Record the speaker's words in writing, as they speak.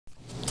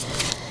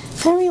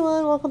Hi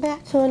everyone, welcome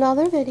back to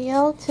another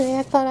video. Today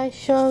I thought I'd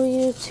show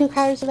you two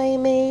cards that I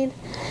made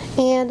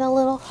and a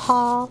little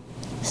haul.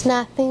 It's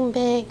nothing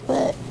big,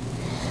 but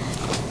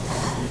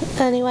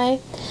anyway,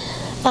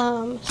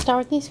 start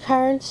with these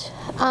cards.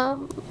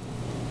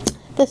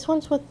 This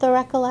one's with the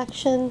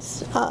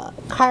Recollections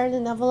card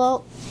and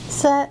envelope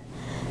set.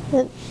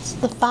 It's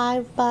the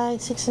 5 by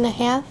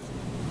 6.5.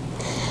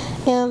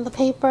 And the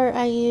paper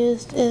I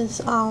used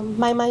is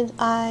My Mind's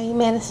Eye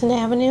Madison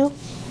Avenue.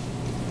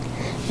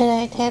 And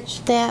I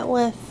attached that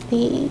with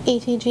the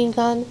ATG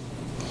gun.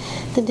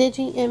 The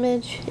Digi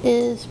image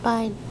is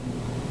by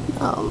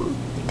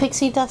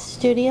Pixie Dust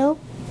Studio.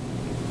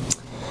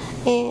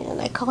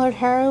 And I colored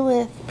her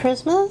with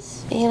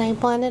Prismas, and I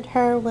blended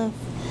her with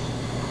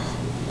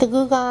the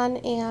glue gun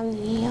and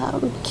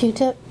the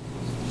Q-tip.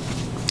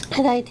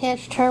 And I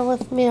attached her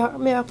with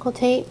Miracle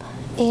Tape.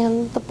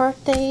 And the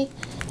birthday,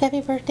 Happy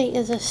Birthday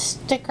is a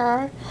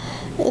sticker.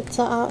 It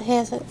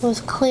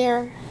was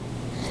clear.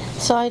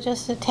 So I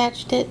just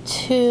attached it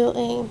to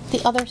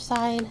the other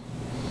side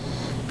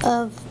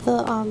of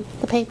the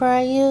paper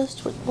I used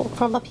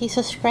from a piece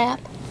of scrap,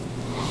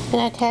 and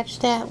I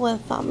attached that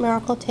with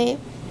Miracle Tape.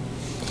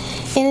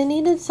 And I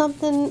needed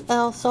something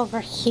else over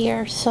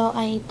here, so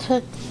I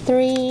took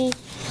 3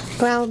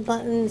 brown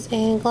buttons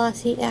and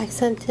glossy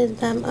accented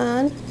them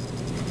on.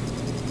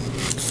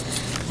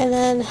 And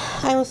then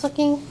I was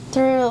looking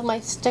through my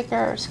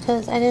stickers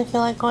because I didn't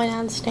feel like going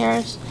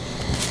downstairs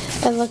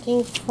and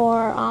looking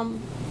for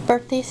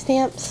birthday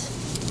stamps,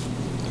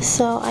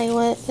 so I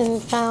went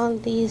and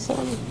found these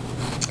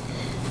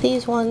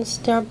ones.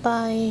 They're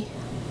by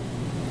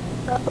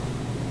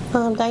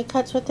Die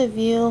Cuts with a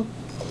View.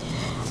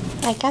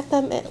 I got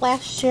them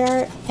last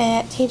year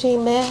at TJ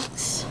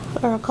Maxx,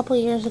 or a couple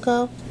years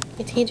ago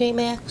at TJ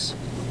Maxx.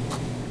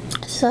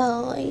 So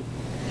I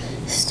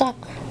stuck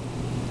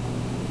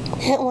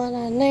that one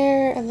on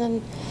there, and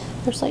then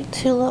there's like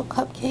 2 little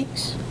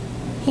cupcakes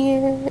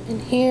here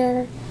and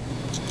here,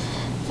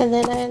 and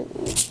then I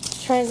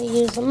trying to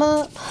use them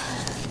up.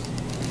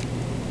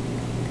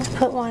 I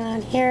put one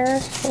on here,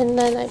 and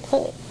then I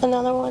put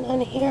another one on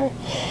here.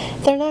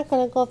 They're not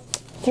going to go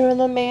through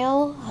the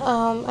mail.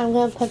 I'm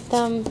going to put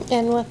them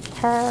in with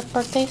her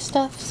birthday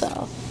stuff,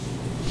 so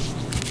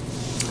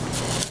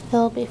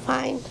it'll be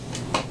fine.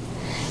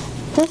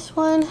 This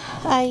one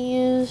I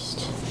used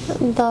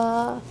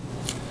the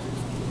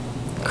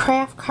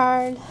craft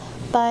card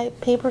by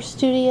Paper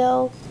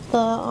Studio,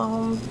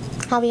 the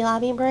Hobby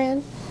Lobby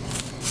brand,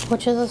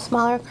 which is a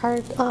smaller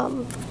card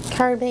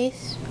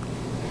base.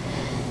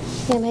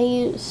 And I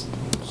used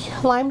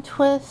Lime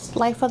Twist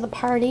Life of the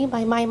Party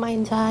by My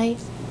Mind's Eye.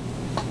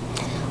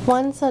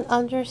 One's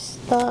under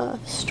the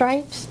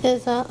stripes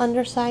is the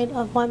underside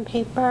of one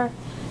paper,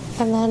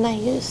 and then I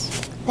used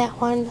that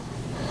one.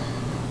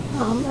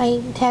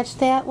 I attached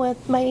that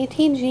with my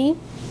ATG,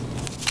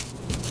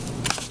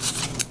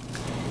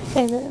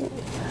 and then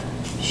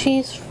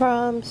she's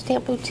from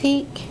Stamp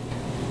Boutique,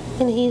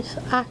 and he's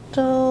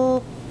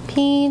Octopode.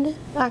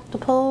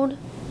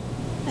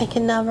 I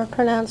can never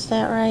pronounce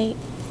that right.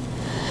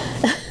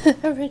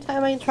 Every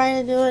time I try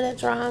to do it,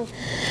 it's wrong.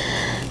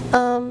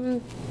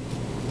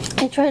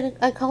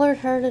 I colored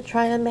her to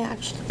try to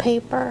match the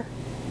paper,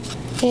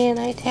 and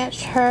I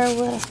attached her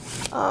with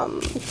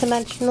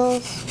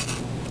dimensionals,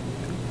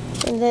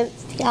 and then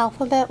it's the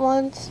alphabet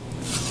ones,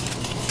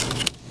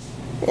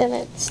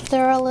 and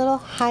they're a little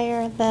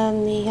higher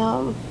than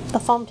the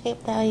foam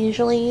tape that I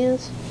usually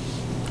use.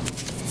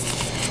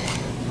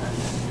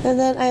 And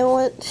then I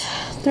went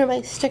through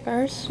my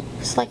stickers,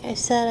 because like I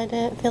said, I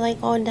didn't feel like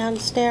going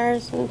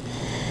downstairs and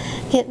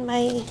getting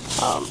my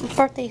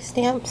birthday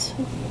stamps.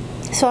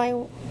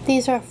 So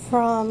these are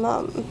from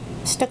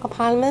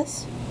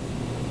Stickopotamus,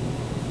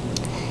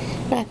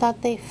 and I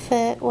thought they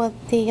fit with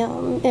the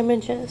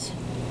images.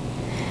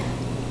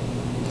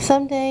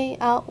 Someday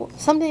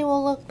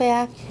we'll look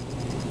back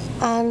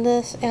on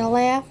this and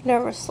laugh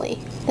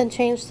nervously, then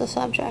change the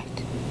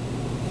subject.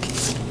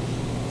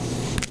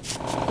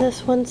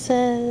 This one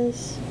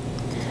says,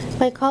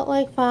 my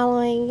cult-like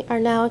following are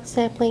now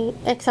accepting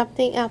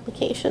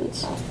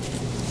applications.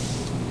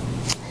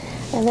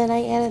 And then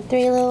I added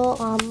 3 little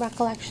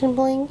Recollection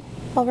bling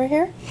over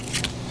here.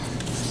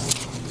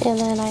 And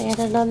then I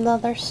added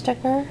another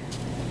sticker.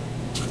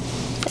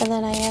 And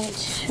then I added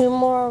 2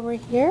 more over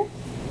here.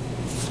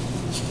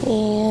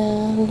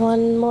 And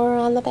 1 more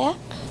on the back.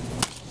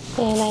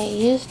 And I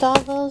used all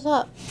those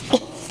up.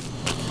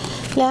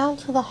 Now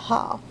to the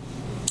haul.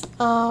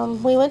 I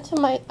went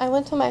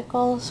to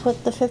Michael's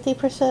with the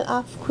 50%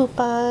 off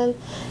coupon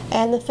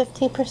and the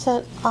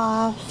 15%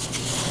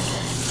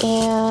 off,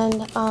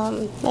 and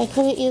I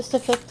couldn't use the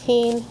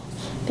 15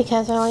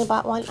 because I only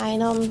bought 1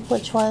 item,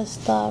 which was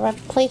the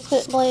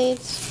replacement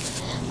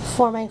blades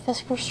for my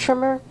Fiskars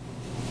trimmer.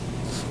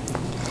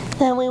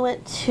 Then we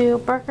went to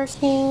Burger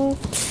King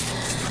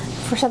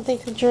for something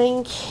to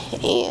drink,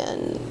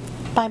 and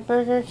by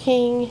Burger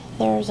King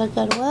there's a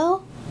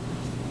Goodwill,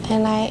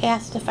 and I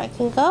asked if I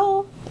can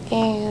go,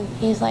 and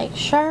he's like,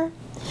 sure.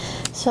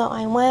 So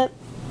I went,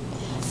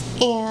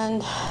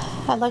 and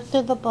I looked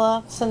through the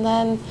books, and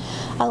then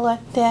I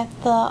looked at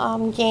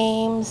the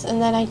games,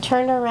 and then I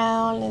turned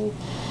around and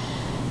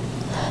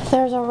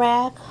there's a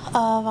rack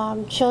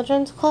of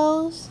children's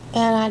clothes,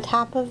 and on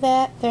top of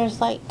that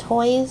there's like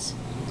toys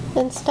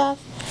and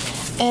stuff.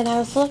 And I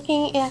was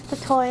looking at the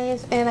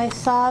toys, and I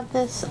saw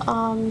this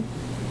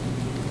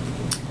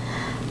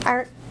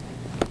art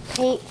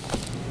paint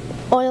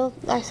oil.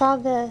 I saw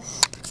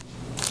this.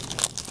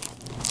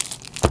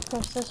 Of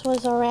course, this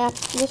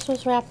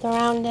was wrapped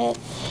around it,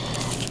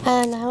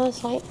 and I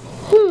was like,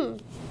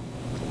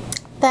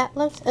 that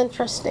looks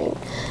interesting.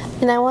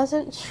 And I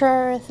wasn't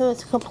sure if it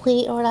was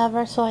complete or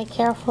whatever, so I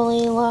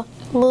carefully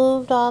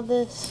moved all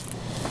this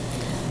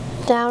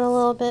down a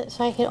little bit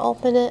so I could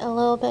open it a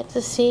little bit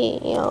to see,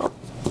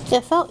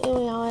 it felt,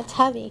 it's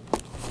heavy.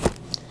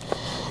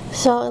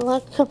 So it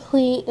looked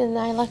complete, and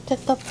I looked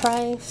at the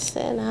price,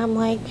 and I'm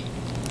like,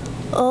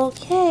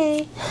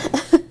 okay.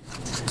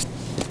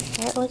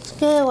 It looks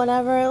good,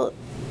 whatever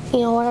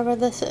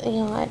this,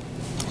 I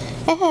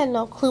had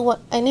no clue what,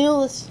 I knew it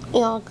was,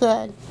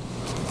 good.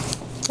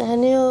 I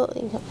knew,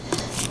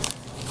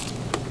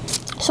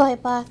 so I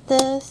bought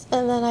this,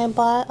 and then I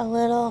bought a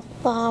little,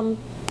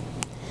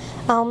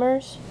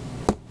 Elmer's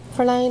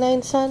for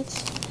 99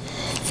 cents.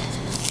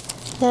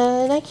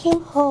 Then I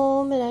came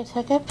home, and I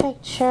took a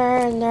picture,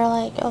 and they're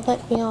like, oh, that,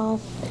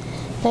 and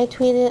I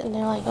tweeted it, and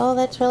they're like, oh,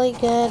 that's really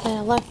good, and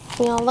I looked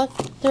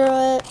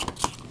through it,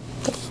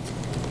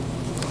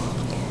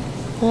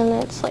 and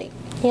it's like,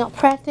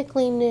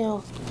 practically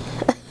new.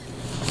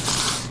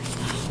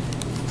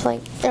 It's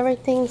like,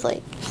 everything's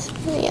like,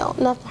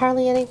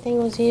 hardly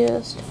anything was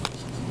used.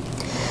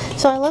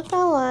 So I looked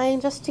online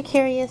just to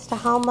curious to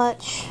how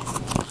much,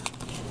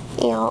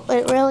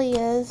 it really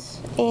is,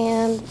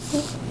 and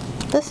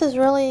this is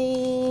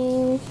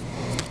really,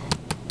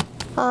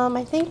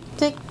 I think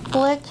Dick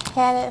Blick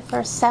had it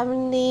for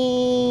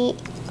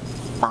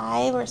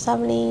 75 or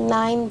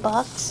 79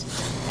 bucks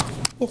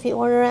if you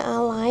order it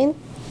online.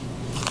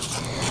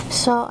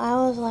 So I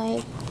was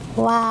like,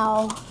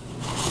 wow.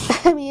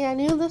 I mean, I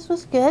knew this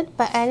was good,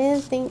 but I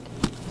didn't think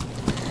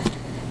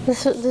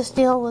this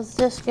deal was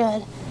this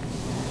good.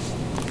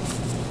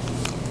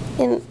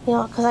 And,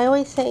 because I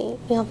always say,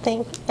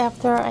 think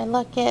after I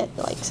look at,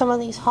 like, some of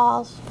these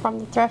hauls from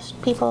the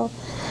thrift people,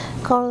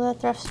 go to the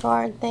thrift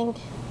store and think,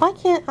 why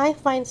can't I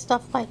find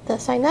stuff like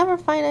this? I never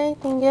find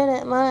anything good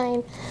at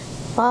mine.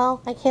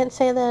 Well, I can't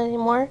say that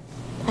anymore.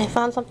 I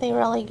found something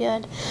really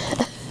good.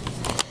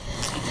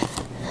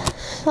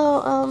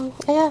 So, I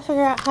gotta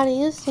figure out how to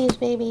use these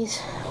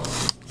babies.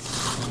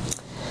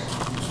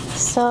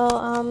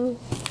 So,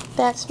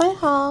 that's my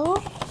haul,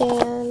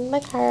 and my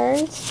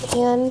cards,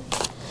 and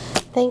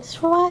thanks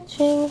for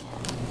watching.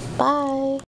 Bye.